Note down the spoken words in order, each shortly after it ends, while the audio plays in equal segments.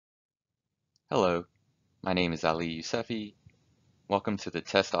Hello, my name is Ali Yousefi. Welcome to the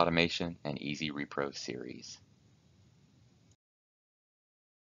Test Automation and EasyRepro series.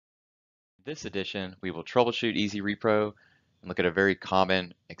 In this edition, we will troubleshoot EasyRepro and look at a very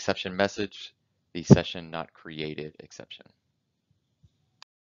common exception message, the SessionNotCreated exception.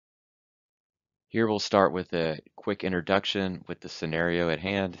 Here we'll start with a quick introduction with the scenario at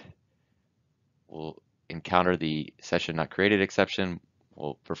hand. We'll encounter the SessionNotCreated exception,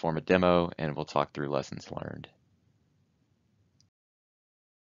 we'll perform a demo, and we'll talk through lessons learned.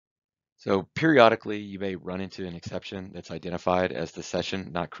 So periodically, you may run into an exception that's identified as the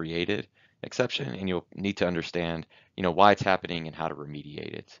session not created exception, and you'll need to understand, why it's happening and how to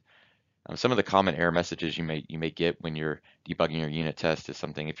remediate it. Some of the common error messages you may get when you're debugging your unit test is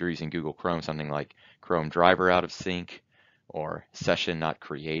something, if you're using Google Chrome, something like Chrome driver out of sync or session not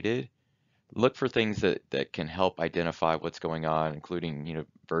created. Look for things that can help identify what's going on, including,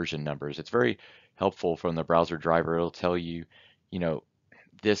 version numbers. It's very helpful from the browser driver. It'll tell you, you know,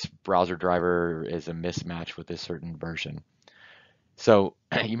 this browser driver is a mismatch with this certain version. So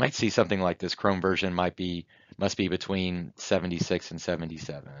you might see something like this Chrome version must be between 76 and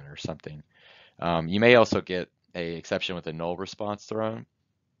 77 or something. You may also get a exception with a null response thrown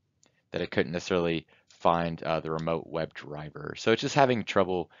that it couldn't necessarily find the remote web driver. So it's just having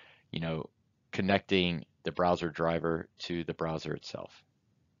trouble, connecting the browser driver to the browser itself.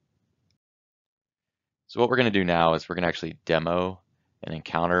 So what we're going to do now is we're going to actually demo an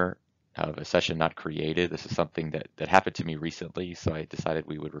encounter of a session not created. This is something that happened to me recently, so I decided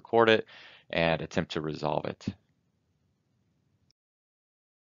we would record it and attempt to resolve it.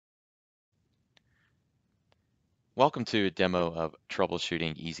 Welcome to a demo of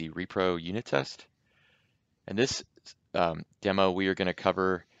Troubleshooting EasyRepro unit test. In this demo, we are going to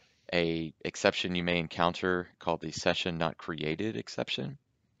cover a exception you may encounter called the session not created exception.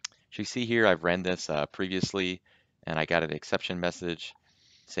 So you see here, I've ran this previously, and I got an exception message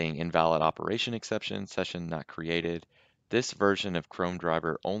saying invalid operation exception, session not created. This version of Chrome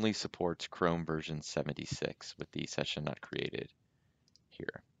driver only supports Chrome version 76 with the session not created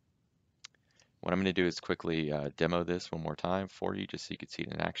here. What I'm going to do is quickly demo this one more time for you just so you can see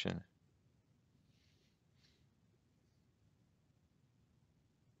it in action.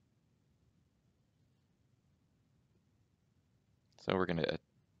 So we're going to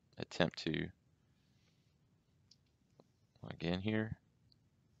attempt to log in here,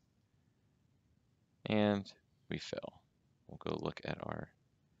 and we fail. We'll go look at our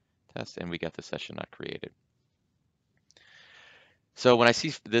test, and we got the session not created. So when I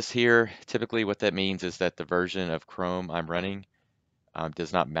see this here, typically what that means is that the version of Chrome I'm running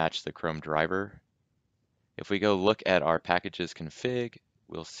does not match the Chrome driver. If we go look at our packages config,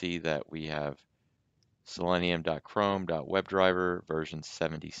 we'll see that we have selenium.chrome.webdriver version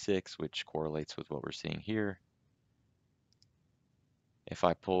 76, which correlates with what we're seeing here. If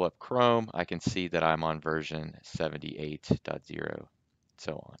I pull up Chrome, I can see that I'm on version 78.0,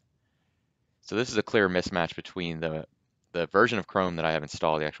 so on. So this is a clear mismatch between the version of Chrome that I have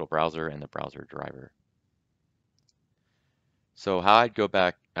installed, the actual browser, and the browser driver. So how I'd go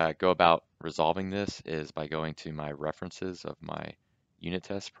about resolving this is by going to my references of my unit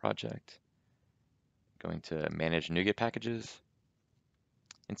test project, going to manage NuGet packages,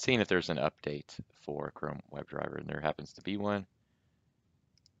 and seeing if there's an update for Chrome WebDriver, and there happens to be one.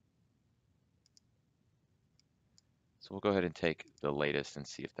 So we'll go ahead and take the latest and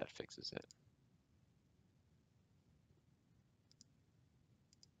see if that fixes it.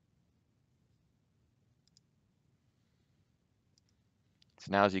 So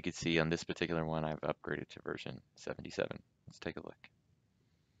now, as you can see on this particular one, I've upgraded to version 77. Let's take a look.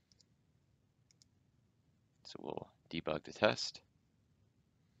 So we'll debug the test.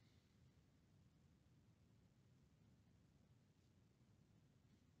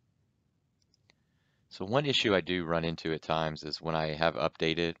 So one issue I do run into at times is when I have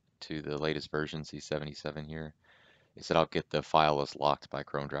updated to the latest version, C77 here, is that I'll get the file as locked by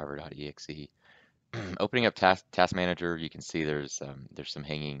chromedriver.exe. Opening up Task Manager, you can see there's some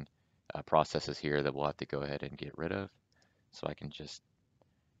hanging processes here that we'll have to go ahead and get rid of. So I can just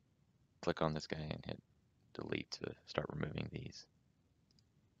click on this guy and hit delete to start removing these.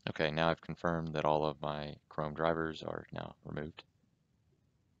 Okay, now I've confirmed that all of my Chrome drivers are now removed.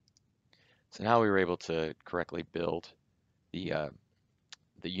 So now we were able to correctly build the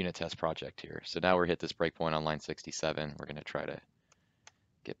unit test project here. So now we're hit this breakpoint on line 67. We're going to try to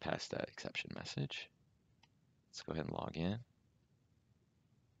get past that exception message. Let's go ahead and log in.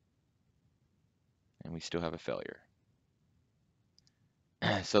 And we still have a failure.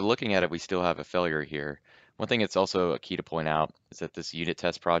 So looking at it, we still have a failure here. One thing that's also a key to point out is that this unit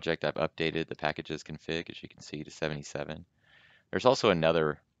test project, I've updated the packages config, as you can see, to 77. There's also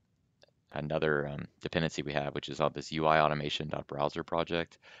another dependency we have, which is on this UI automation.browser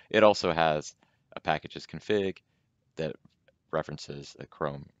project. It also has a packages config that references a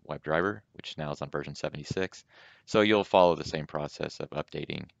Chrome WebDriver, which now is on version 76. So you'll follow the same process of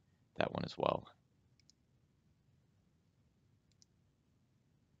updating that one as well.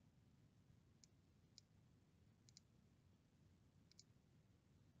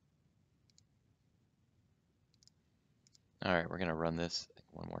 All right, we're going to run this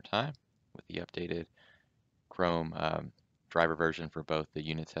one more time with the updated Chrome driver version for both the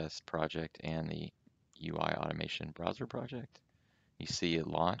unit test project and the UI automation browser project. You see it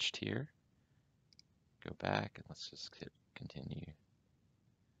launched here. Go back and let's just hit continue.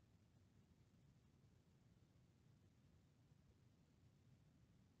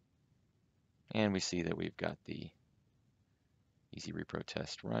 And we see that we've got the EasyRepro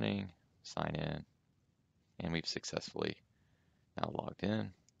test running, sign in, and we've successfully now logged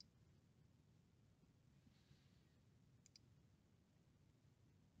in.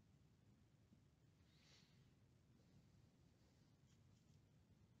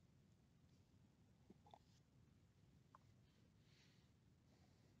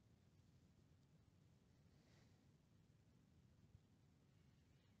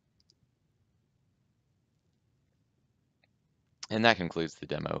 And that concludes the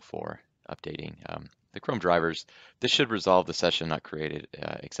demo for updating the Chrome drivers. This should resolve the SessionNotCreated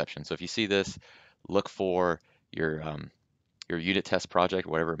exception. So if you see this, look for your unit test project,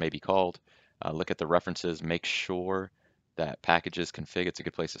 whatever it may be called. Look at the references, make sure that packages config, it's a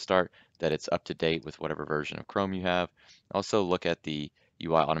good place to start, that it's up to date with whatever version of Chrome you have. Also look at the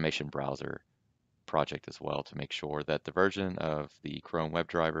UI automation browser project as well to make sure that the version of the Chrome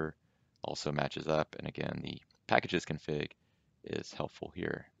WebDriver also matches up. And again, the packages config is helpful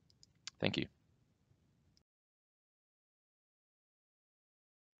here. Thank you.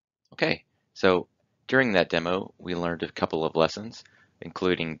 Okay, so during that demo, we learned a couple of lessons,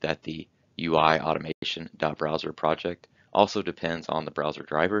 including that the UI automation.browser project also depends on the browser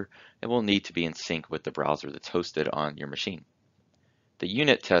driver and will need to be in sync with the browser that's hosted on your machine. The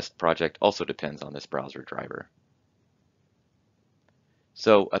unit test project also depends on this browser driver.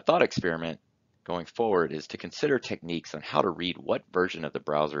 So a thought experiment going forward is to consider techniques on how to read what version of the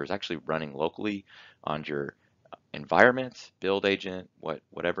browser is actually running locally on your environment, build agent,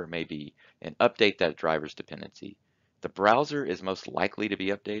 whatever it may be, and update that driver's dependency. The browser is most likely to be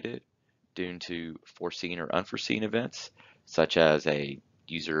updated due to foreseen or unforeseen events, such as a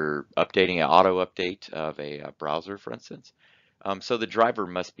user updating an auto update of a browser, for instance. So the driver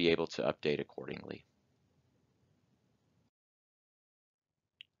must be able to update accordingly.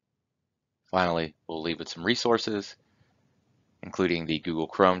 Finally, we'll leave with some resources, including the Google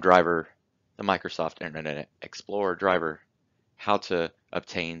Chrome driver, the Microsoft Internet Explorer driver, how to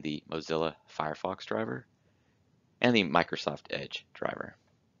obtain the Mozilla Firefox driver, and the Microsoft Edge driver.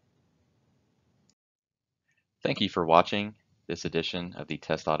 Thank you for watching this edition of the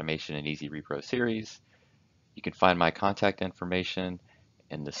Test Automation and EasyRepro series. You can find my contact information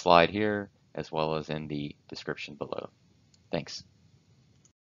in the slide here, as well as in the description below. Thanks.